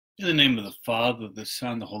In the name of the Father, the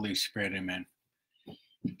Son, the Holy Spirit, amen.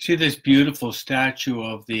 See this beautiful statue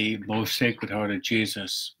of the most Sacred Heart of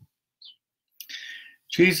Jesus.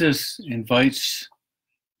 Jesus invites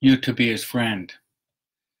you to be his friend.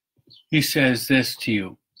 He says this to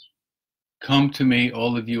you: "Come to me,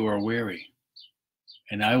 all of you who are weary,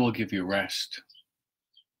 and I will give you rest.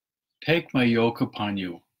 Take my yoke upon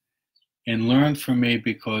you and learn from me,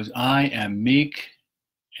 because I am meek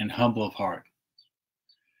and humble of heart.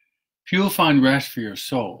 You will find rest for your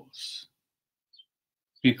souls,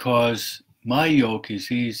 because my yoke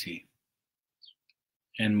is easy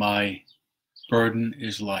and my burden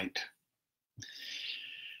is light."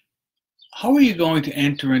 How are you going to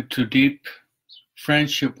enter into deep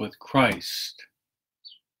friendship with Christ?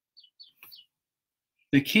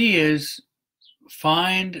 The key is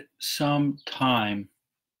find some time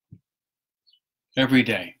every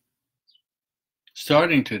day,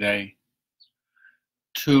 starting today,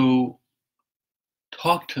 to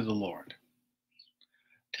talk to the Lord.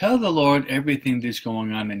 Tell the Lord everything that's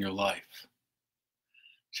going on in your life.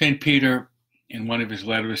 St. Peter, in one of his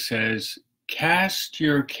letters, says, "Cast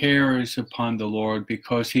your cares upon the Lord,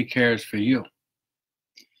 because he cares for you."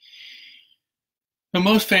 The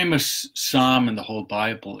most famous psalm in the whole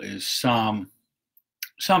Bible is Psalm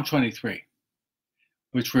 23,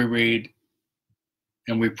 which we read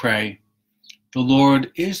and we pray, "The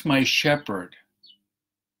Lord is my shepherd.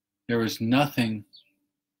 There is nothing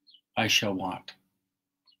I shall want."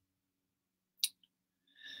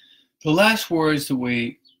 The last words that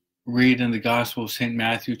we read in the Gospel of St.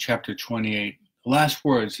 Matthew, chapter 28, the last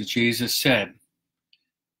words that Jesus said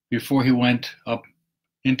before he went up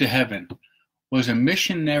into heaven, was a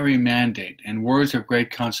missionary mandate and words of great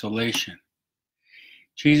consolation.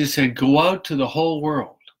 Jesus said, "Go out to the whole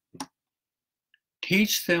world.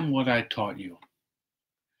 Teach them what I taught you.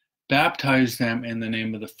 Baptize them in the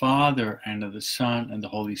name of the Father and of the Son and the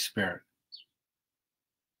Holy Spirit."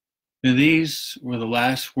 And these were the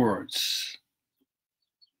last words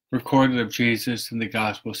recorded of Jesus in the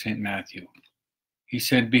Gospel of St. Matthew. He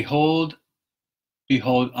said, "Behold,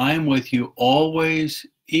 behold, I am with you always,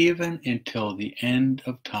 even until the end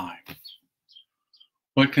of time."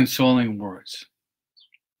 What consoling words.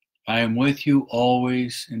 I am with you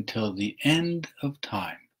always until the end of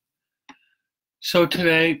time. So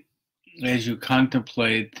today, as you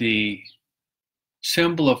contemplate the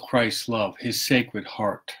symbol of Christ's love, his Sacred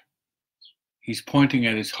Heart, he's pointing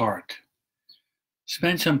at his heart.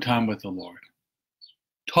 Spend some time with the Lord.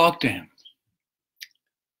 Talk to him.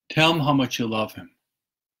 Tell him how much you love him.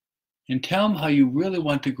 And tell him how you really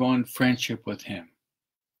want to grow in friendship with him.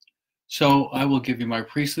 So I will give you my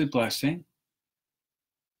priestly blessing.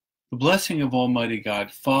 The blessing of Almighty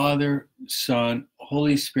God, Father, Son,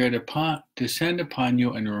 Holy Spirit, descend upon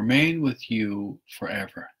you and remain with you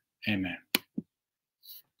forever. Amen.